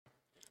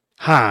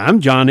Hi, I'm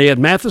John Ed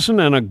Matheson,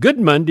 and a good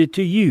Monday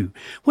to you.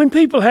 When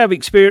people have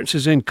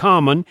experiences in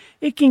common,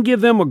 it can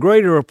give them a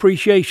greater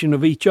appreciation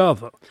of each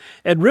other.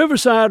 At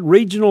Riverside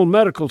Regional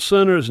Medical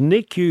Center's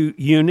NICU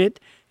unit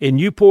in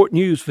Newport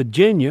News,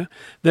 Virginia,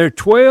 there are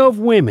 12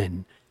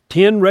 women,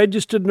 10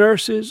 registered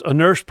nurses, a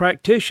nurse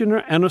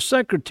practitioner, and a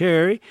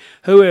secretary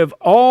who have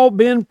all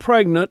been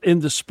pregnant in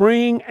the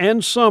spring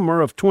and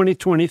summer of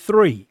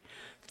 2023.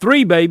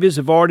 3 babies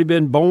have already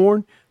been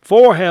born.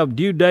 4 have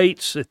due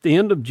dates at the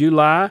end of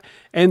July,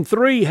 and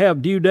 3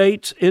 have due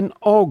dates in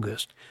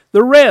August.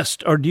 The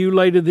rest are due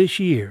later this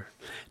year.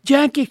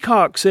 Jackie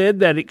Cox said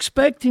that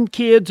expecting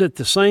kids at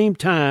the same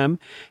time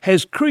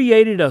has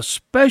created a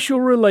special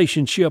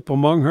relationship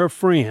among her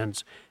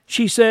friends.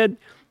 She said,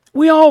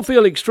 "We all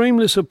feel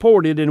extremely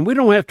supported, and we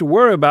don't have to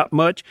worry about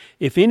much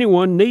if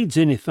anyone needs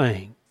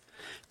anything."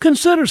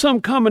 Consider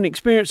some common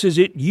experiences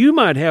that you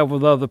might have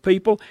with other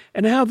people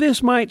and how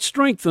this might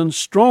strengthen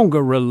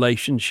stronger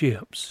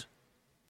relationships.